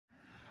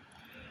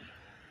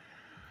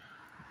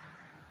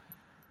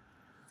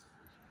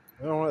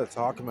I don't want to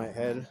talk in my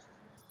head.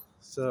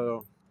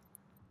 So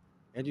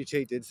Andrew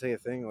Tate did say a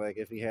thing like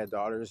if he had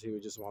daughters, he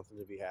would just want them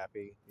to be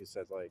happy. He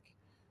said like,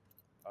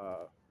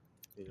 uh,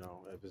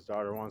 if his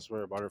daughter wants to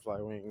wear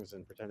butterfly wings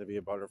and pretend to be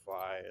a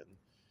butterfly,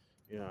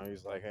 and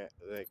he's like, hey,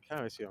 they kind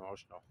of makes you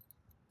emotional,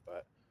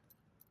 but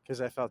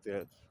because I felt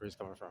where he's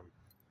coming from,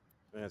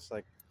 and it's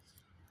like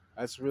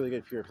that's a really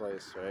good pure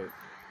place, right?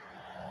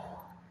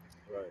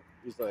 But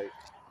he's like,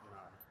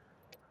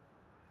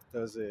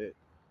 does it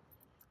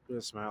put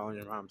a smile on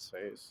your mom's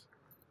face?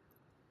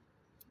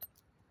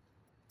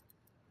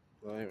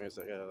 Well, anyways,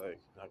 I gotta like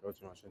not go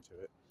too much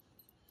into it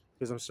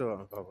because I'm still out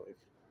in public.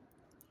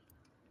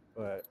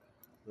 But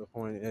the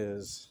point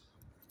is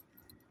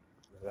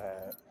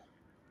that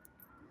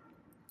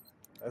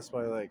that's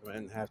why like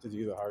men have to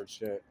do the hard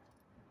shit.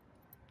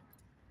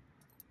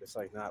 It's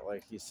like not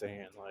like he's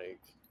saying like,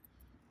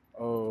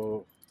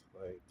 oh,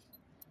 like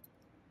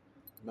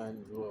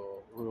men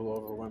will rule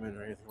over women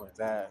or anything like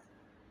that.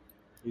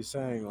 He's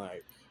saying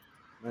like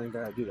men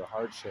gotta do the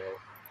hard shit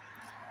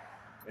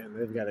and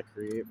they've got to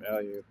create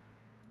value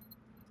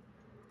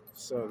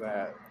so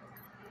that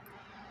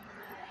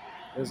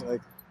there's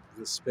like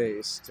the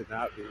space to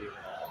not be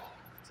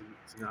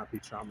to not be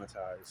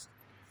traumatized.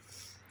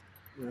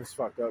 And it's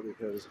fucked up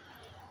because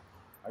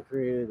I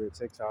created a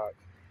TikTok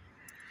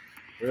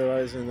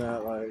realizing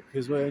that like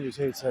because what Andrew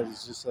Tate said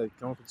is just like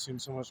don't consume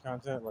so much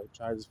content, like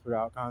try to just put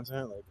out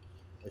content. Like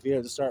if you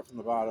had to start from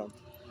the bottom,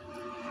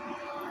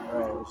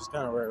 right, which is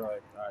kind of where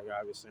like I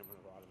gotta be starting from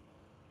the bottom.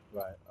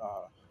 But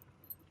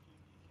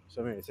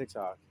so I made a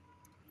TikTok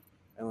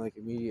and like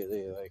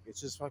immediately like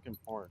it's just fucking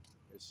porn.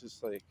 It's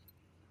just like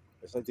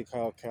it's like the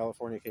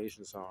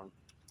Californication song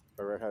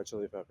by Red Hot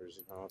Chili Peppers.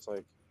 It's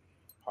like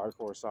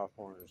hardcore soft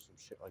porn or some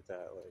shit like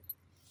that.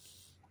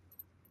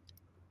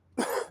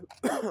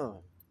 Like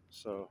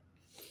so,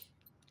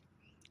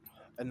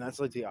 and that's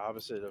like the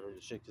opposite of a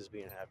chick just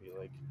being happy.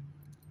 Like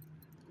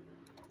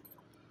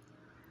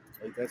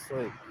that's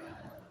like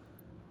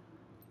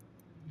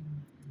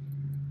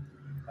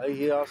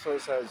he also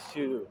says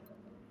too.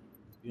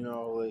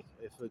 Like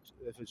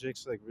if a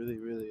chick's like really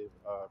really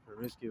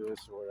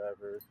promiscuous or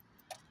whatever,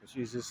 and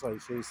she's just like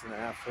chasing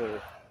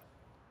after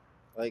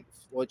like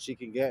what she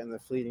can get in the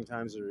fleeting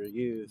times of her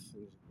youth,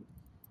 and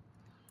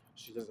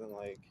she doesn't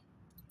like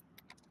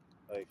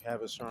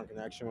have a strong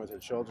connection with her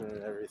children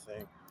and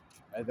everything,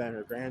 and then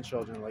her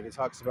grandchildren, like it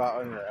talks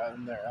about in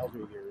their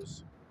elder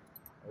years,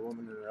 a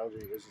woman in her elder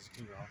years is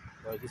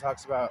like he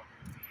talks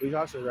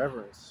with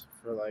reverence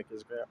for like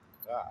his grand.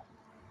 Ah,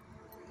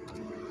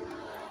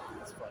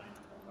 that's funny.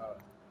 Uh,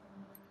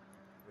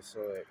 so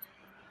like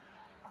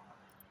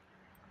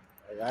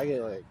I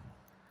get like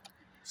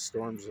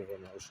storms of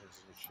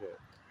emotions and shit.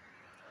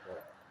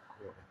 But,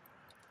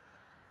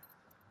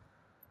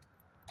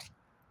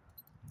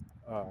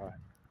 yeah.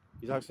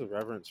 He talks with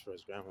reverence for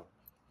his grandma,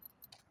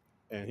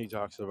 and he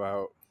talks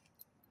about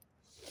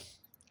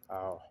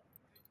how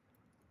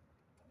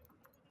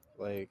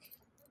like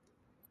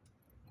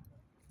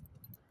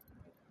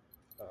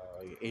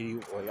like 80,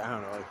 like I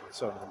don't know, like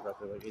some number,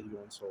 like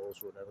 81 souls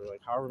or whatever,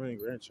 like however many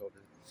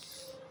grandchildren,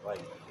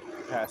 like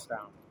passed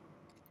down,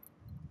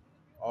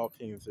 all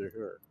came through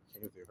her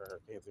womb,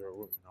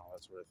 and all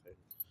that sort of thing.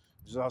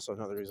 Which is also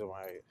another reason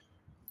why,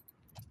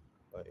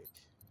 like,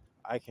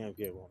 I can't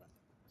be a woman.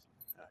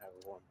 I have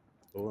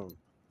a womb.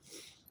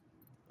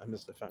 I'm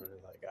just a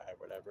feminine like guy,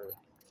 whatever.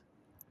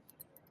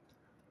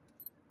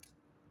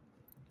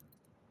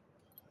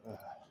 Uh,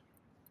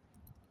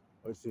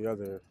 what's the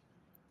other?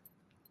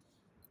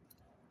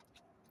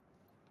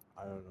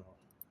 I don't know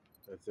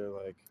if they're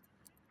like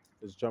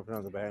just jumping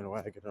on the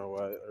bandwagon or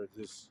what, or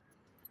just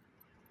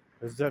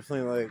it's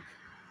definitely like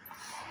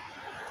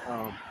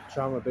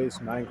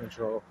trauma-based mind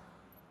control.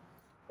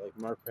 Like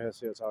Mark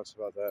Passio talks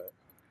about that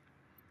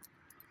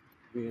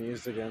being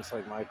used against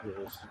like my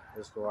peers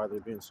as to why they're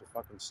being so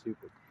fucking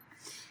stupid.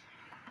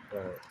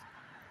 But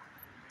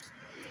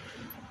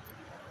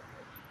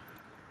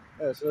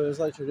yeah, so there's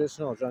like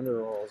traditional gender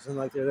roles, and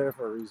like they're there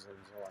for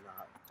reasons and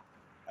whatnot.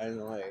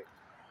 And like,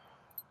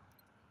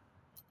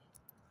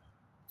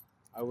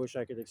 I wish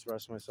I could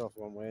express myself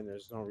one way, and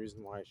there's no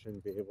reason why I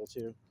shouldn't be able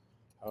to.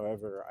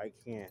 However, I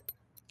can't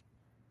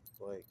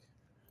like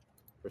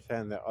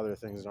pretend that other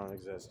things don't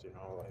exist.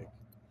 Like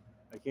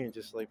I can't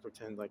just like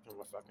pretend like I'm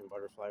a fucking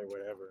butterfly or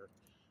whatever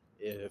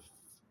if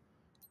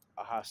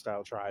a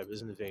hostile tribe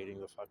is invading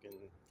the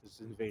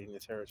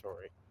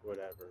territory,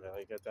 whatever.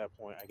 Like at that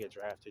point, I get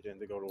drafted in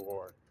to go to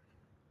war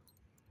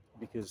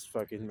because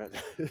fucking men,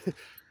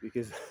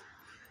 because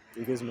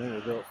because men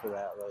are built for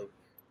that.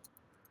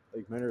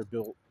 Like men are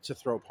built to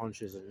throw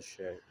punches and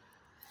shit.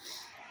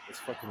 It's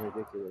fucking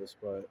ridiculous,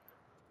 but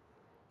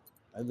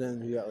and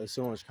then you got like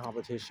so much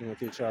competition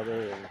with each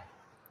other, and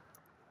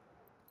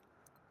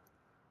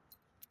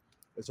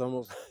it's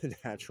almost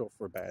natural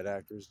for bad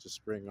actors to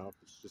spring up.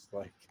 It's just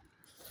like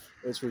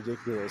it's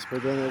ridiculous.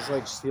 But then it's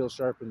like steel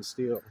sharpens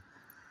steel.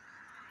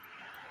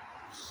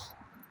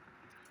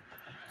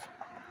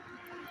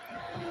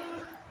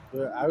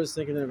 But I was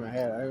thinking in my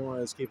head. I didn't want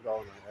to just keep it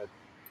all in my head.